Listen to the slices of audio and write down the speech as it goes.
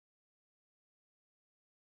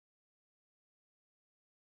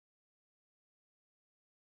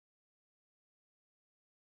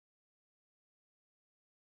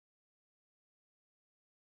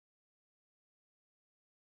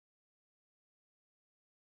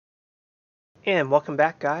And welcome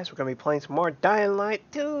back, guys. We're going to be playing some more Dying Light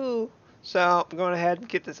 2. So, I'm going ahead and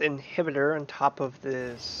get this inhibitor on top of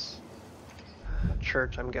this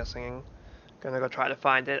church, I'm guessing. Gonna go try to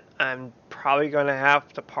find it. I'm probably going to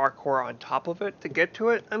have to parkour on top of it to get to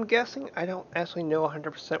it, I'm guessing. I don't actually know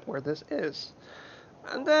 100% where this is.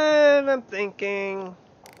 And then I'm thinking,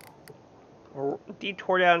 we'll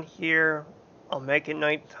detour down here. I'll make it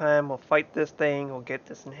nighttime. We'll fight this thing. We'll get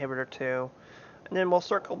this inhibitor too. And then we'll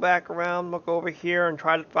circle back around, look over here, and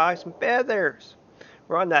try to find some feathers.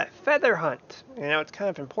 We're on that feather hunt. You know, it's kind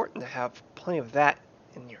of important to have plenty of that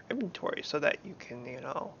in your inventory so that you can,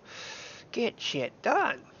 get shit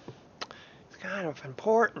done. It's kind of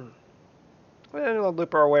important. And then we'll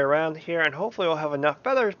loop our way around here, and hopefully we'll have enough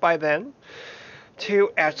feathers by then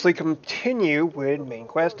to actually continue with main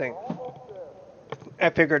questing. I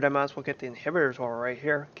figured I might as well get the inhibitors while we're right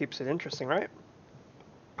here. Keeps it interesting, right?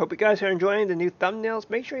 Hope you guys are enjoying the new thumbnails.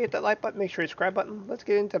 Make sure you hit that like button, make sure you subscribe button. Let's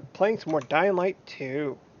get into playing some more Dying Light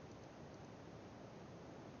 2.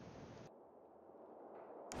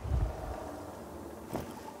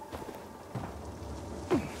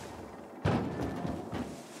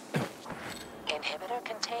 Inhibitor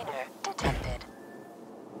container detected.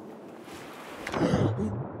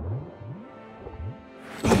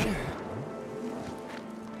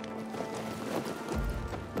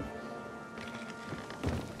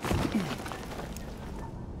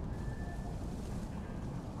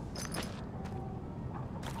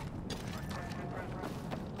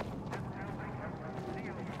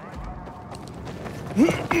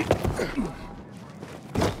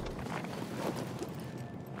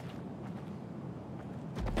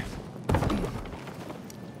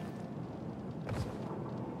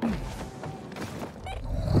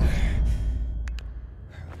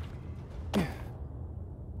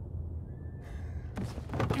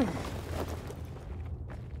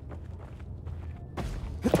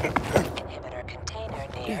 Inhibitor container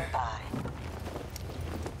nearby.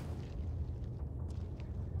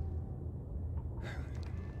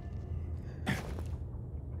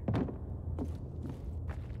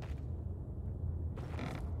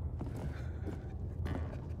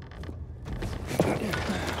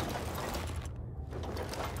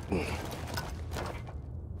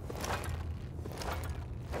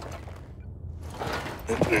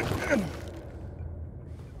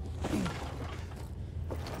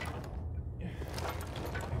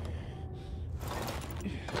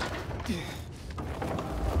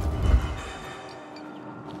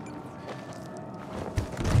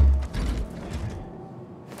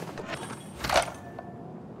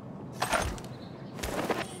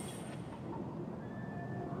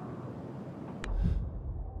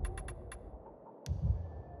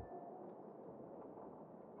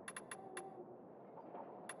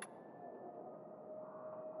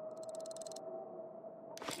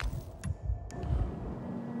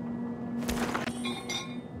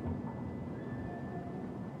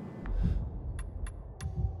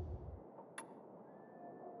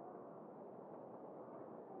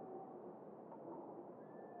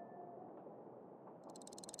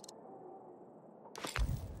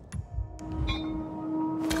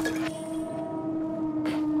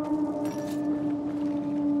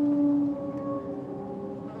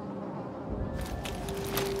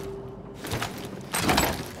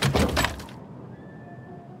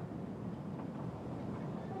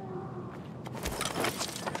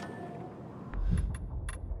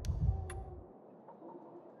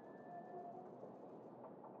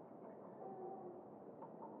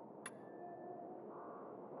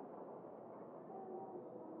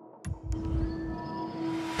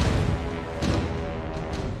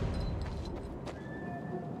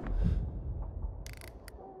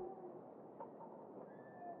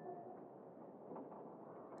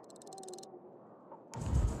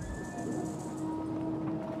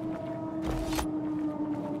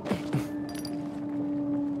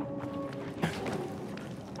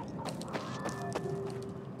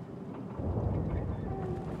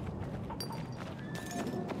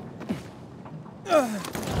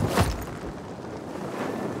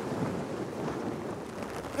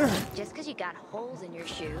 Just because you got holes in your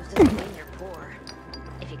shoes doesn't mean you're poor.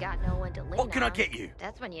 If you got no one to lean What can I on, get you?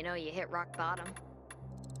 that's when you know you hit rock bottom.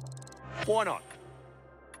 Why not?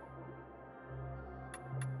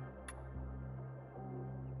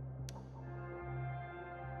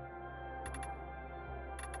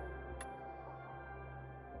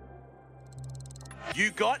 You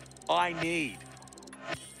got, I need.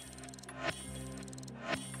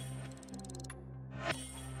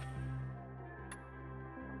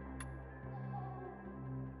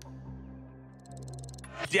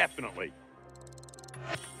 Definitely.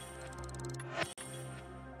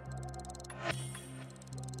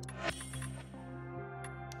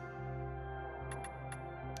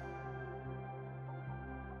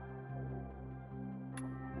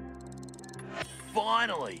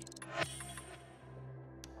 Finally!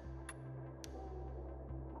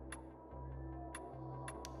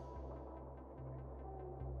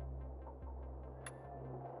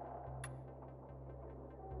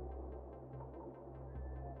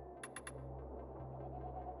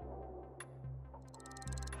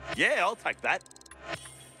 Yeah, I'll take that.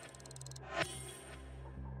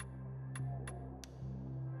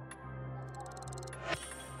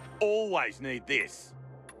 Always need this.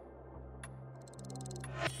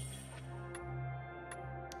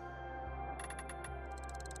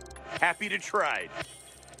 Happy to trade.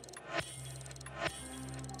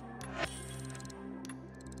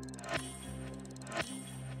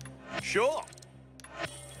 Sure.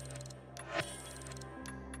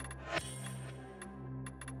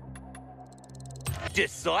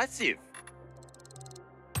 Decisive.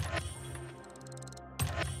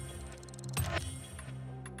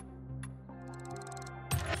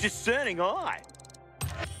 Discerning eye.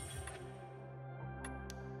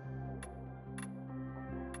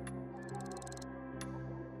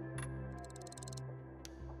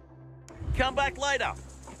 Come back later.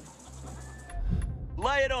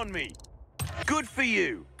 Lay it on me. Good for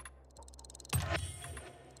you.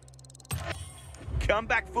 Come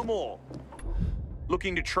back for more.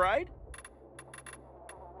 Looking to trade?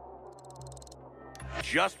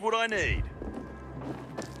 Just what I need.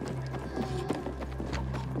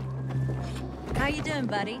 How you doing,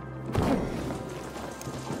 buddy?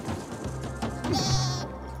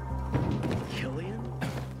 Killian?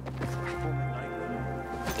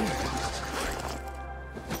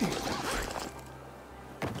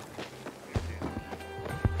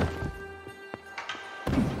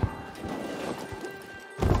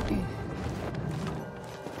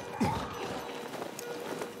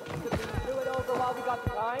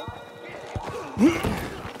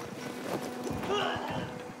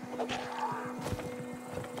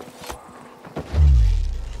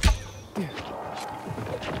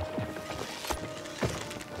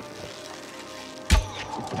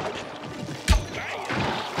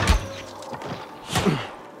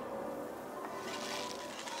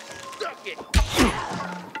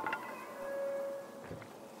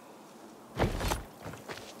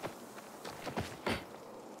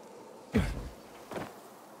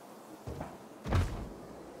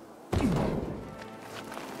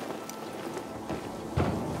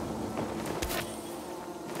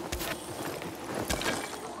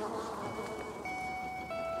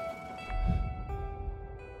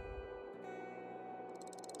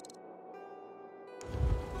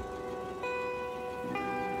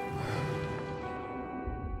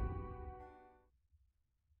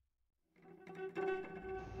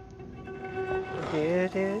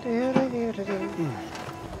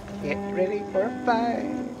 Get ready for a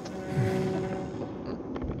fight.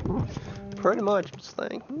 Pretty much, just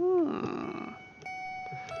like,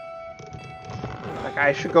 like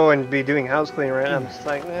I should go and be doing house cleaning right now. I'm just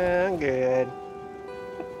like, nah, I'm good.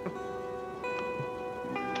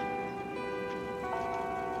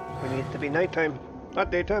 We need it to be nighttime,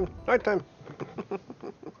 not daytime. Nighttime.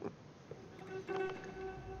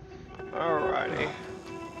 Alrighty.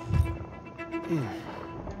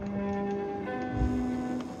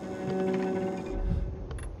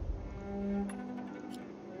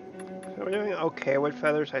 So we're doing okay with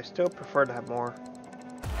feathers. I still prefer to have more.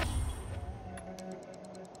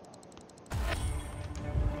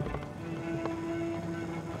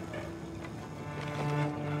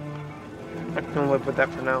 I can live with that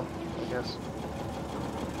for now, I guess.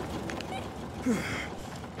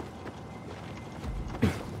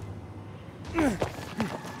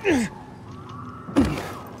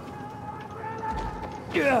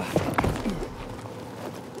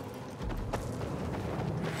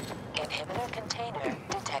 Inhibitor container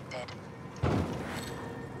detected.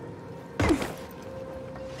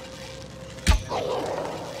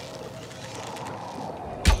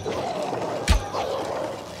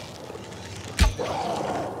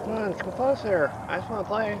 Come on, come closer. I just want to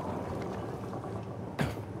play.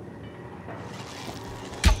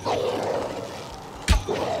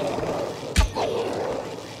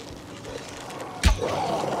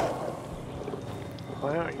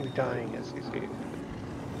 Why aren't you dying, SCC?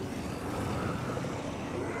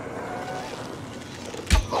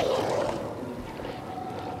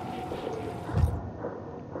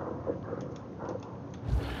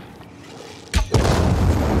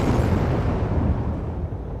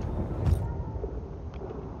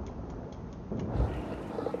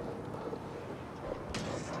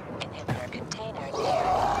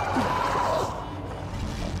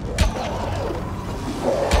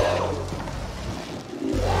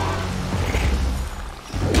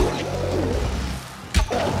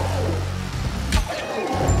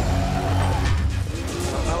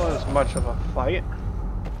 much of a fight.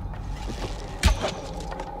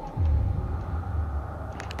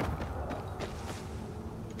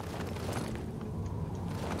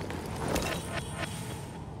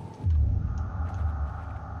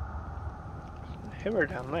 Hammer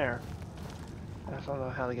down there. I just don't know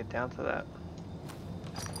how to get down to that.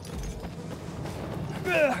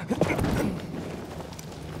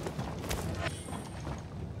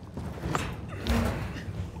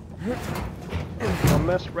 Don't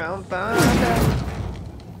mess around, find out.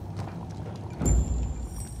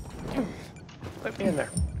 Let me in there.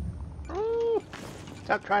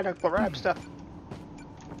 Stop trying to grab stuff.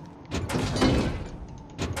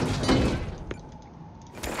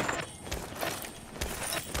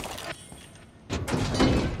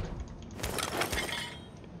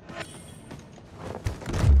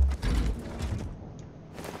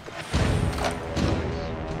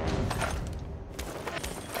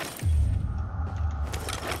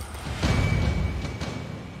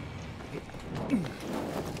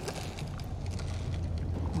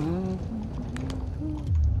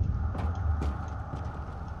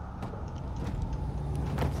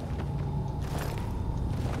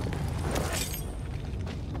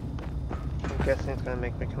 I'm guessing it's gonna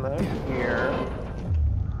make me come out here.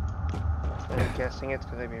 I'm guessing it's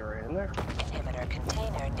gonna be right in there. Inhibitor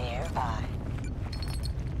container nearby.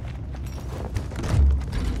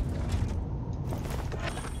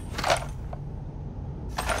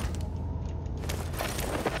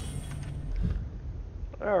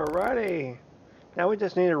 Alrighty. Now we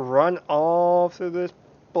just need to run all through this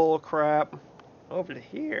bull crap over to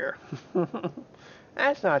here.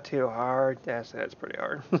 That's not too hard. That's pretty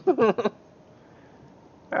hard.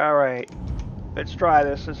 Alright. Let's try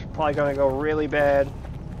this. This is probably gonna go really bad.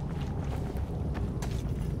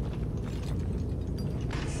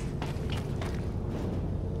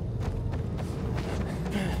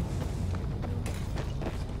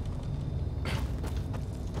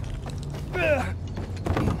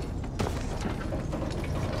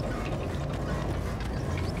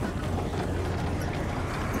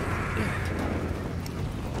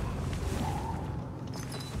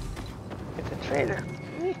 It's a trainer.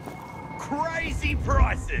 Crazy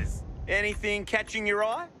prices! Anything catching your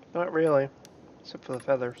eye? Not really. Except for the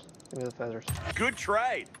feathers. Give me the feathers. Good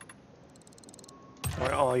trade. I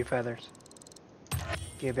want all your feathers.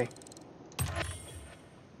 Give me.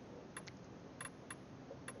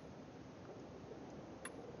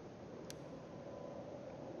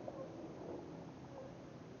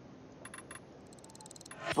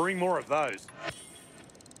 Bring more of those.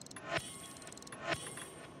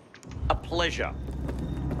 A pleasure.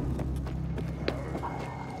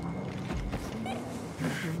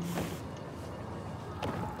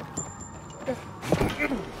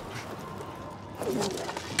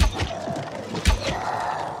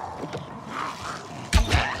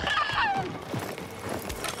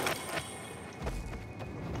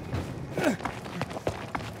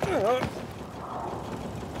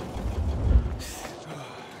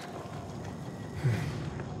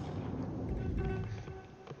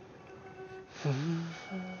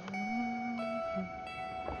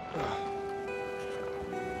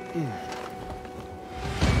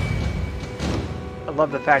 I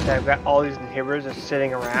love the fact that I've got all these inhibitors just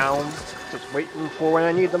sitting around, just waiting for when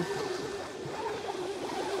I need them.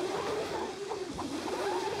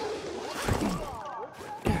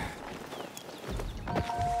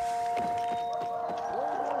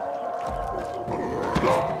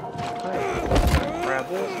 Alright, grab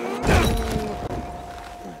this.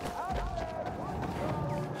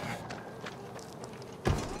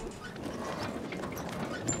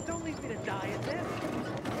 Don't leave me to die in this.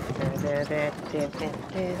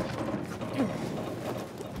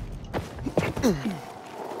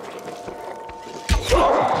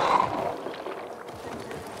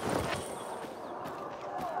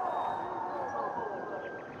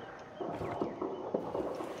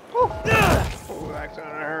 Oh, that's gonna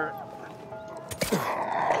hurt.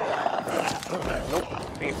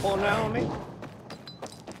 Nope, ain't pulling down on me.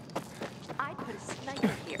 I'd put a sniper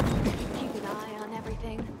here. Keep an eye on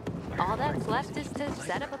everything. All that's left is to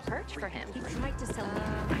set up a perch for him. He tried to sell me.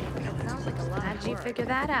 That sounds like a lot. How'd you figure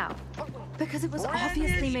that out? Because it was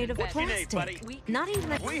obviously made of What you need, plastic. buddy? Not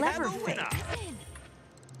even a We have clever a fake. winner.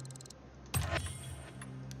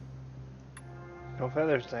 No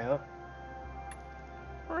feathers there, huh?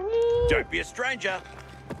 Don't be a stranger.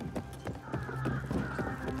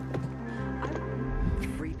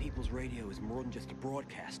 Free People's Radio is more than just a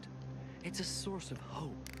broadcast. It's a source of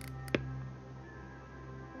hope.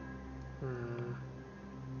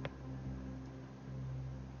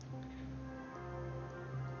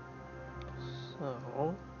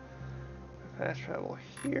 So, Fast travel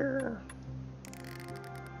here.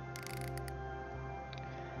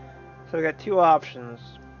 So we got two options.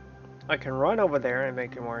 I can run over there and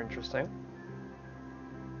make it more interesting.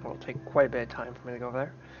 It'll take quite a bit of time for me to go over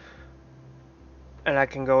there. And I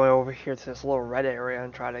can go over here to this little red area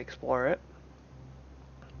and try to explore it.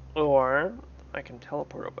 Or I can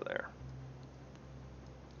teleport over there.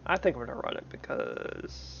 I think we're gonna run it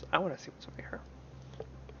because I want to see what's over here.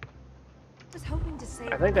 Was hoping to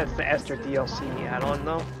save I think that's the Esther DLC add-on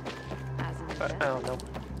though. As an But I event. don't know.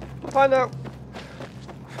 We'll find out.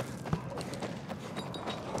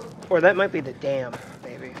 Or that might be the dam,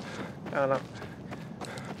 maybe. I don't know.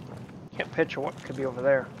 Can't picture what could be over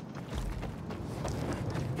there.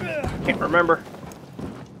 Can't remember.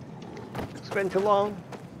 It's been too long.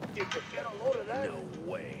 You could get a load of that. No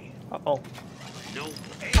way. Uh-oh. No way.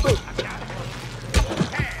 I got it.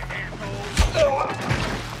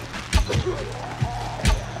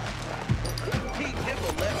 Keep him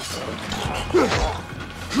left.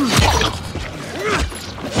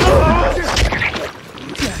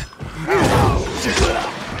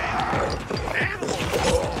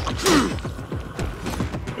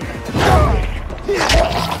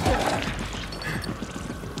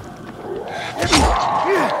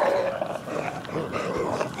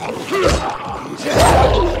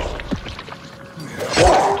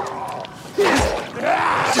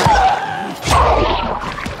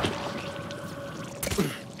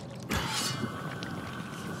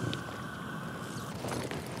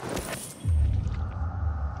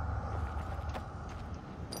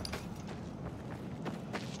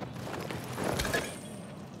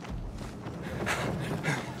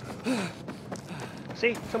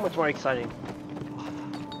 See? So much more exciting.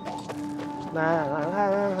 La, la, la,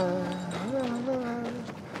 la, la, la.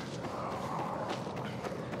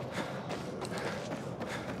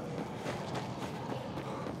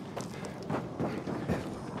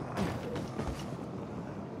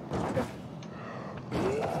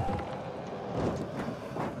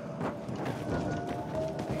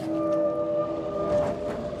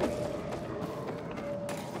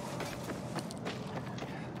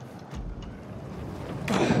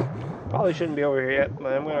 Probably shouldn't be over here yet,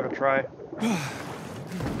 but I'm gonna go try.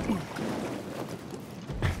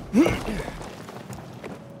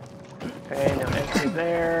 Okay, now entry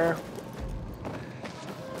there.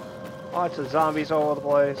 Lots of zombies all over the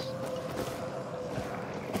place.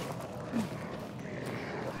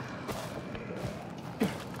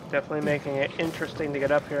 Definitely making it interesting to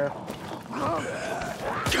get up here.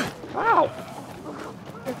 Wow!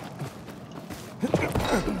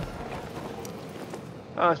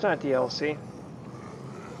 Oh, it's not DLC.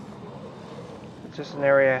 It's just an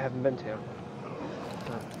area I haven't been to.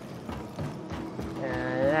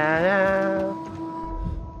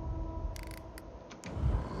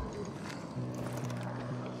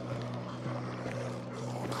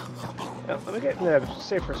 Oh, let me get in a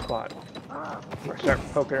safer spot. Or start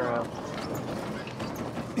poking around.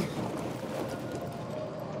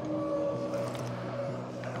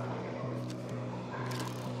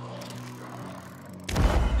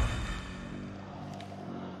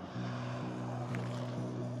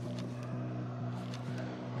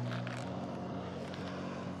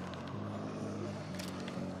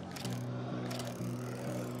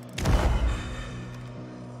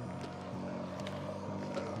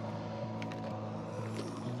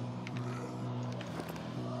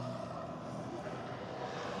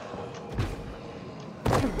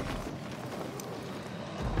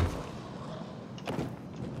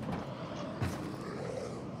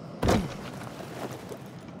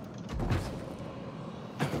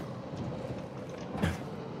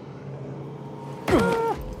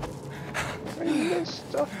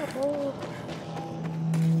 Stuff at all.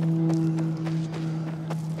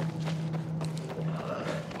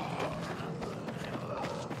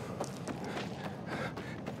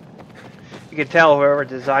 You can tell whoever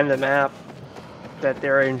designed the map that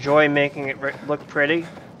they're enjoying making it look pretty,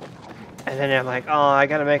 and then they're like, oh, I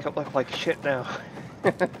gotta make it look like shit now.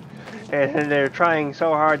 And they're trying so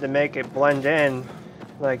hard to make it blend in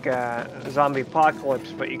like zombie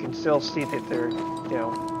apocalypse, but you can still see that they're, you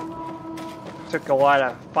know, took a lot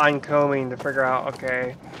of fine combing to figure out,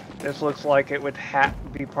 okay, this looks like it would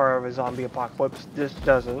be part of a zombie apocalypse. This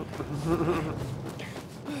doesn't.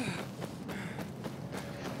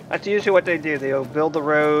 That's usually what they do. They'll build the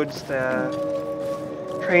roads, the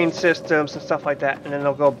train systems and stuff like that, and then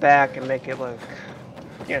they'll go back and make it look,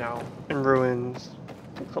 you know, in ruins.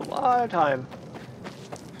 It takes a lot of time.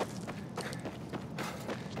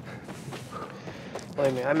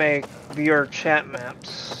 Believe me, I make VR chat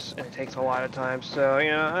maps, and it takes a lot of time. So, you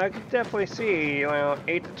know, I could definitely see, you know,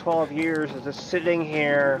 8 to 12 years of just sitting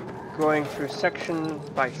here, going through section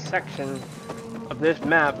by section of this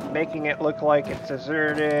map, making it look like it's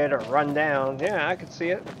deserted or run down. Yeah, I could see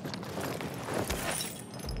it.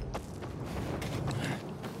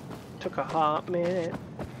 Took a hot minute.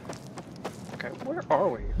 Okay, where are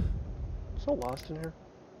we? So lost in here.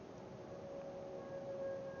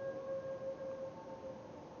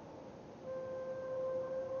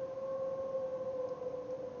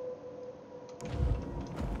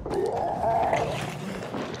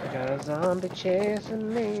 I got a zombie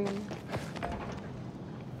chasing me.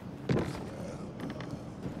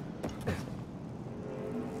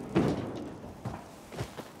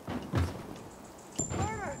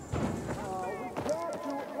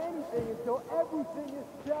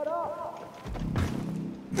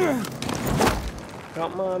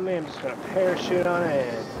 Come on, man, I'm just gonna parachute on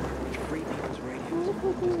in. Radio's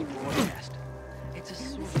broadcast. It's a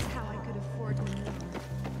source of How I could afford to move.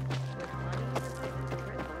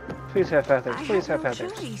 Please have feathers, I please have have no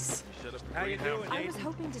feathers. choice. How you doing, I was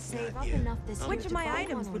hoping to save up enough this year Which of to my buy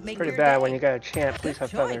items one would of make those. Pretty your bad day? when you got a chance, please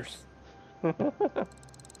have Good feathers.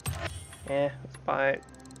 Yeah, let's buy it.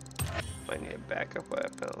 I need a backup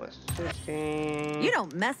weapon. Let's 16. You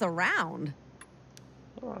don't mess around.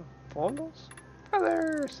 Oh, bundles?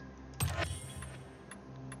 Feathers!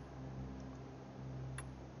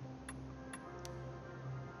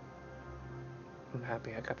 I'm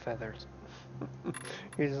happy I got feathers.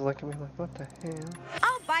 You're just looking at me like, what the hell?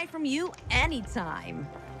 I'll buy from you anytime.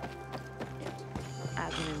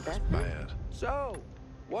 As an investment. So,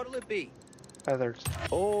 what'll it be? Feathers.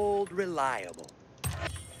 Old reliable.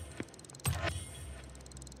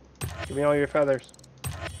 Give me all your feathers.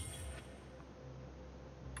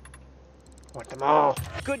 Want them all.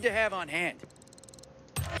 Good to have on hand.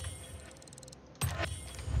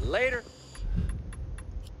 Later.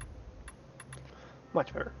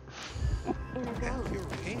 Much better. In a go.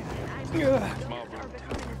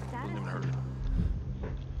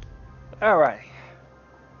 Alright.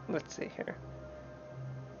 Let's see here.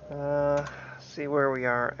 See where we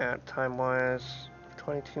are at time-wise.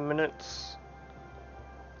 22 minutes.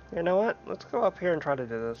 You know what? Let's go up here and try to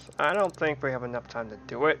do this. I don't think we have enough time to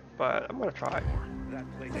do it, but I'm gonna try. I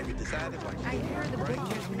hear the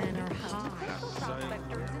butcher's men are hot.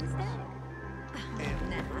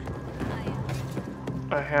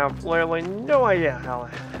 I have literally no idea how the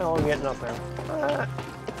hell I'm getting up there.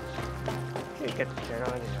 Can't get the shit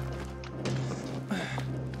on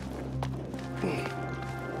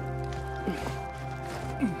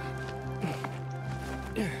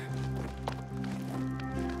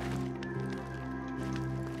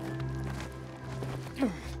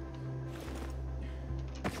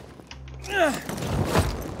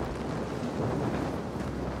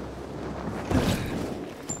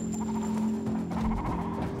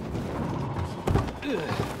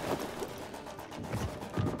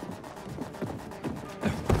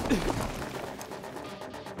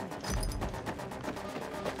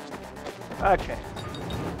Okay.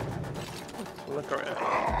 Look around.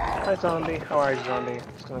 Hi, zombie. How are you, zombie?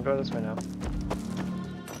 Just gonna go this way now.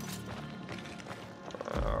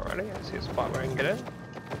 Alrighty, I see a spot where I can get in.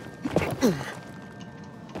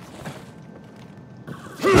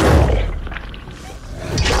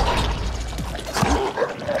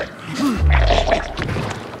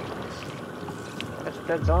 That's a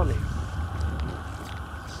dead zombie.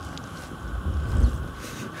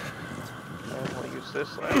 And we'll use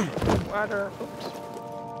this ladder. Oops.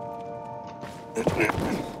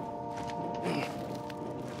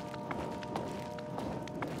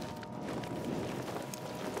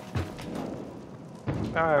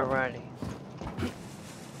 Alrighty.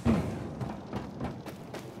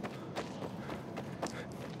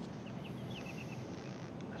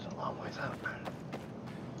 That's a long ways out.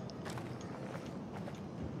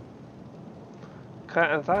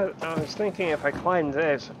 I was thinking if I climb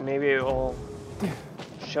this, maybe it will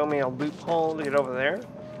show me a loophole to get over there.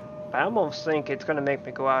 I almost think it's going to make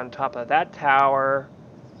me go out on top of that tower,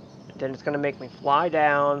 then it's going to make me fly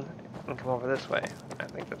down and come over this way. I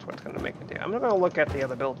think that's what it's going to make me do. I'm going to look at the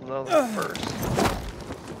other building first.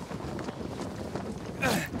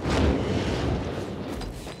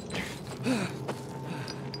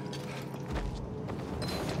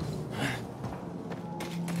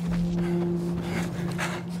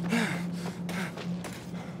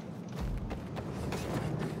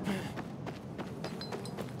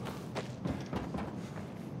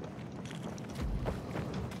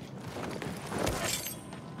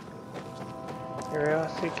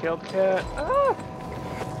 Curiosity killed cat. Ah!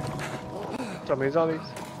 Zombies, zombies.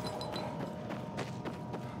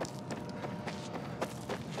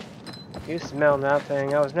 You smell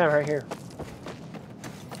nothing. I was never here.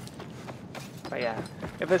 But yeah,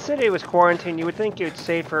 if a city was quarantined, you would think it's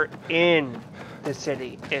safer in the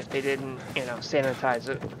city if they didn't, you know, sanitize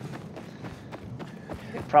it.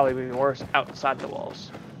 It'd probably be worse outside the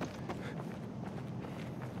walls.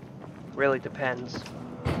 Really depends.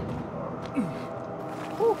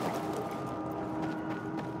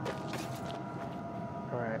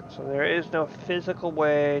 Alright, so there is no physical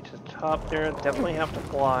way to top there. Definitely have to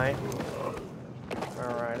fly.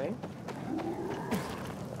 Alrighty.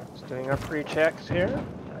 Just doing our pre-checks here.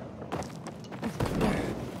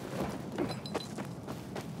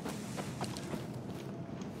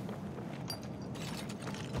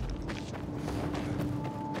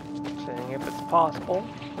 Seeing if it's possible.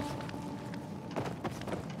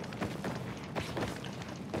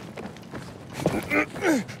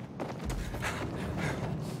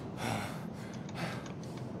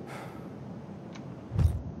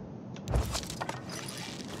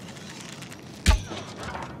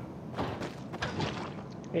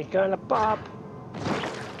 He's gonna pop.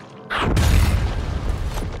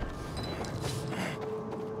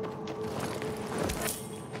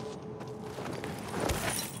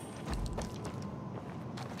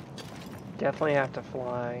 Definitely have to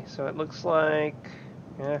fly. So it looks like,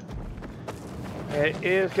 yeah, it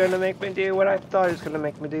is gonna make me do what I thought it was gonna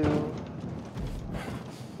make me do.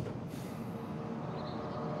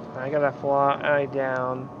 I gotta fly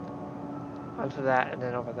down onto that and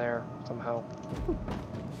then over there somehow.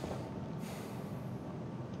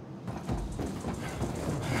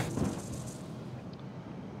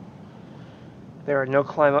 There are no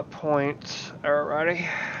climb up points. Alrighty.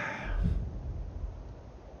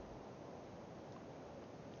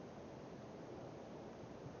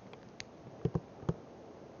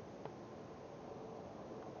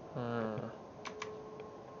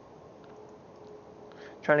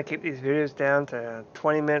 Trying to keep these videos down to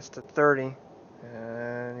 20 minutes to 30.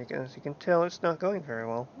 And as you can tell, it's not going very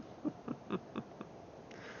well.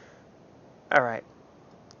 Alright.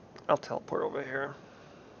 I'll teleport over here.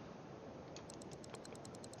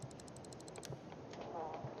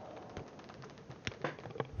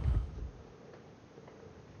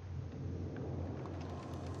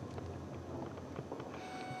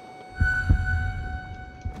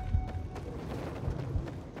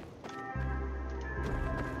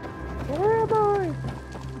 Where am I?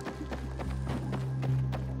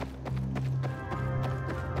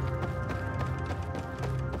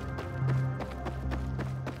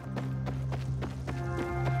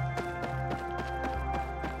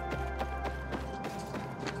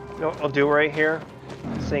 You know what we'll do right here?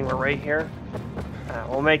 Seeing we're right here,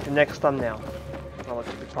 we'll make the next thumbnail. I'll let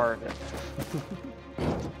you be part of it.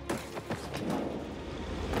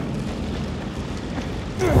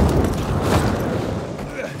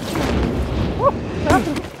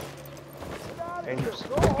 Dangerous.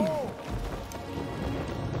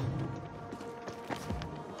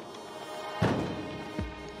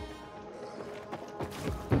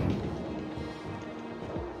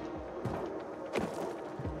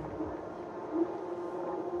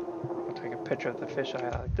 I'll take a picture of the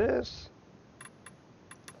fisheye like this.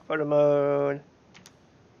 Photo mode.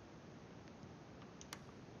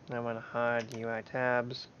 Now I'm going to hide UI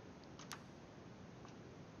tabs.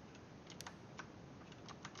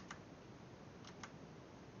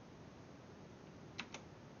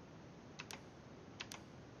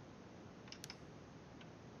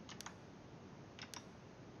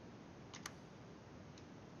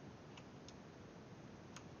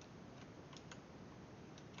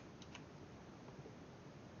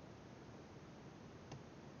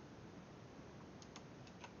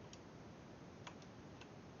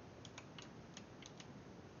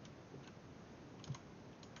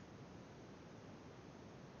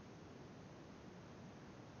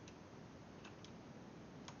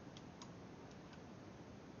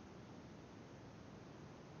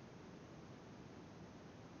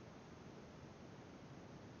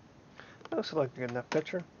 Looks like a good enough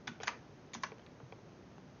picture.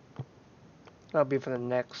 That'll be for the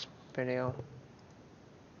next video.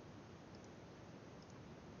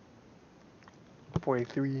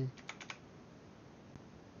 43.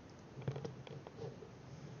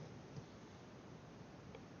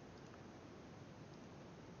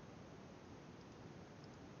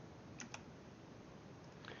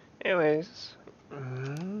 Anyways.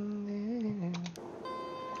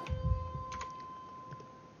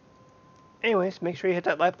 Anyways, make sure you hit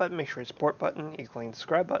that like button, make sure you support button, equaling the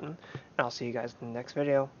subscribe button, and I'll see you guys in the next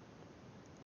video.